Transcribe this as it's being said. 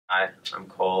Hi, I'm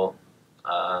Cole.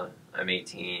 I'm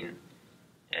 18,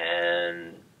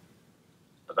 and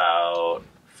about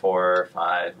 4 or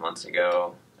 5 months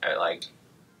ago,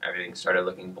 everything started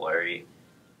looking blurry.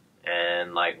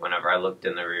 And whenever I looked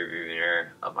in the rearview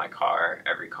mirror of my car,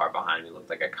 every car behind me looked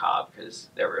like a cop because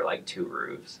there were two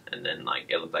roofs, and then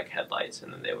it looked like headlights,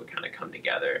 and then they would kind of come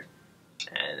together,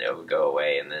 and it would go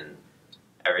away, and then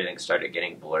everything started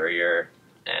getting blurrier.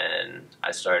 And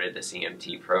I started the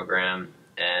CMT program,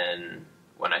 and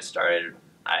when I started,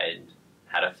 I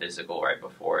had a physical right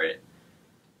before it,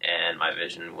 and my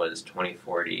vision was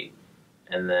 20/40.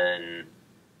 And then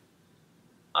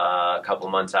a couple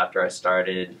months after I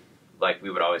started, we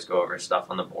would always go over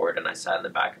stuff on the board, and I sat in the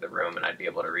back of the room, and I'd be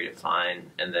able to read it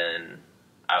fine. And then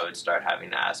I would start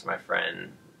having to ask my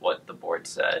friend what the board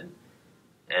said,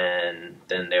 and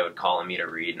then they would call on me to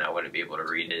read, and I wouldn't be able to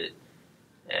read it.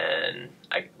 And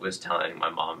I was telling my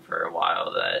mom for a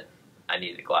while that I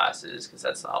needed glasses because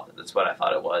that's what I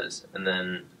thought it was. And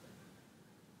then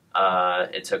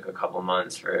it took a couple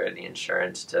months for the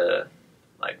insurance to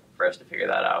for us to figure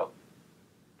that out.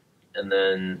 And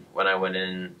then when I went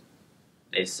in,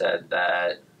 they said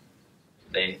that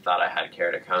they thought I had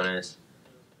keratoconus,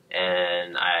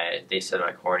 and they said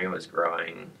my cornea was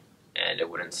growing and it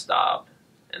wouldn't stop.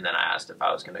 And then I asked if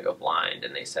I was going to go blind,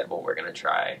 and they said, well, we're going to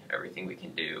try everything we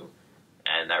can do.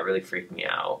 And that really freaked me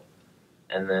out.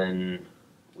 And then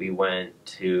we went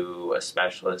to a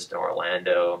specialist in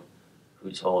Orlando who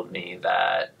told me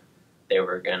that they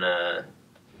were going to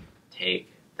take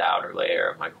the outer layer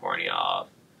of my cornea off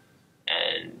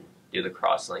and do the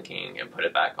cross-linking and put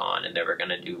it back on, and they were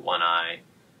going to do one eye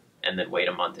and then wait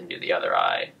a month and do the other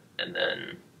eye. And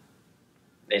then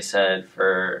they said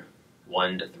for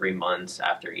 1 to 3 months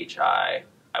after each eye,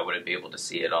 I wouldn't be able to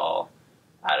see it all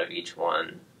out of each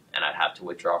one, and I'd have to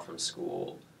withdraw from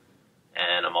school.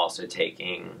 And I'm also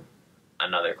taking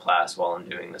another class while I'm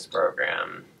doing this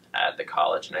program at the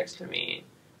college next to me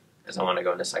because I want to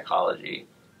go into psychology.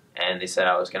 And they said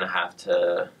I was going to have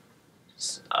to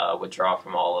withdraw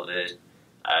from all of it.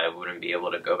 I wouldn't be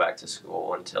able to go back to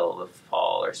school until the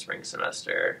fall or spring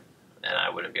semester, and I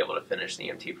wouldn't be able to finish the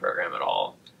EMT program at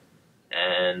all.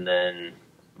 And then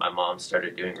my mom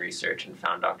started doing research and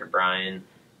found Dr. Brian,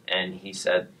 and he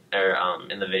said,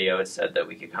 in the video it said that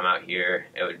we could come out here,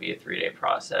 it would be a 3-day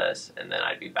process, and then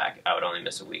I'd be back. I would only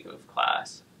miss a week of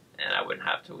class, and I wouldn't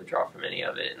have to withdraw from any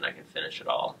of it, and I could finish it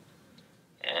all.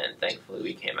 And thankfully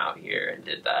we came out here and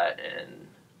did that, and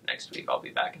next week I'll be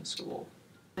back in school.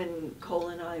 When Cole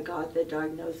and I got the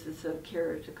diagnosis of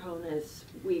keratoconus,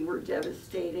 we were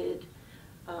devastated.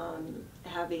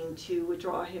 Having to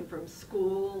withdraw him from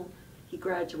school. He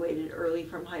graduated early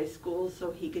from high school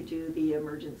so he could do the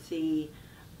emergency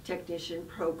technician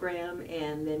program,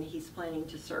 and then he's planning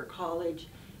to start college.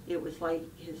 It was like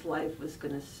his life was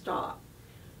going to stop,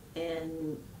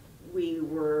 and we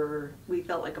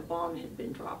felt like a bomb had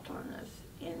been dropped on us.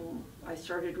 And I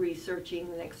started researching.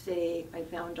 The next day I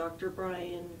found Dr.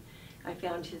 Brian. I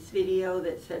found his video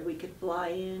that said we could fly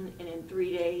in, and in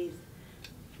 3 days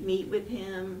meet with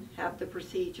him, have the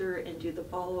procedure, and do the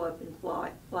follow-up and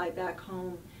fly back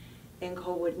home. And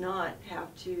Cole would not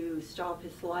have to stop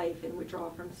his life and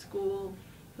withdraw from school.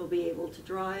 He'll be able to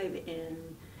drive,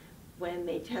 and when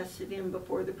they tested him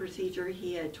before the procedure,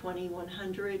 he had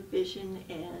 20/100 vision,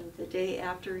 and the day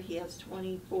after he has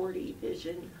 20/40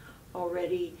 vision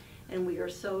already. And we are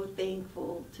so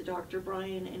thankful to Dr.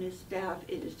 Brian and his staff.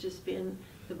 It has just been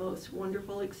the most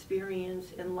wonderful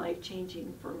experience and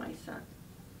life-changing for my son.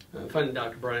 Finding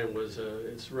Dr. Brian was,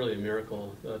 it's really a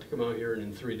miracle to come out here and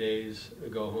in 3 days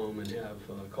go home and have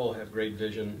Cole have great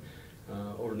vision.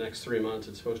 Over the next 3 months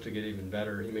it's supposed to get even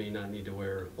better. He may not need to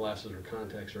wear glasses or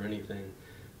contacts or anything,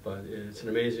 but it's an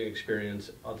amazing experience.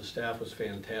 The staff was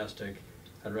fantastic.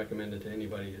 I'd recommend it to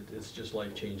anybody. It's just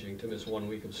life-changing to miss 1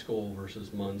 week of school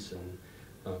versus months,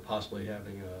 and possibly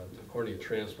having a cornea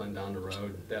transplant down the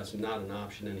road. That's not an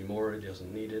option anymore. It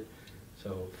doesn't need it.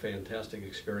 So fantastic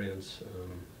experience.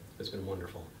 It's been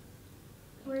wonderful.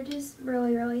 We're just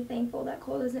really, really thankful that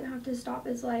Cole doesn't have to stop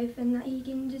his life and that he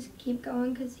can just keep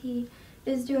going because he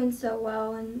is doing so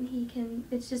well, and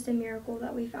it's just a miracle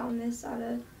that we found this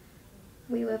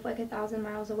we live 1,000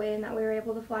 miles away, and that we were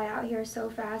able to fly out here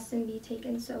so fast and be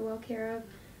taken so well care of,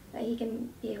 that he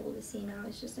can be able to see now.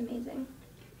 It's just amazing.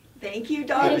 Thank you,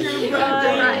 Dr.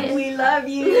 Brian. We love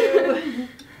you.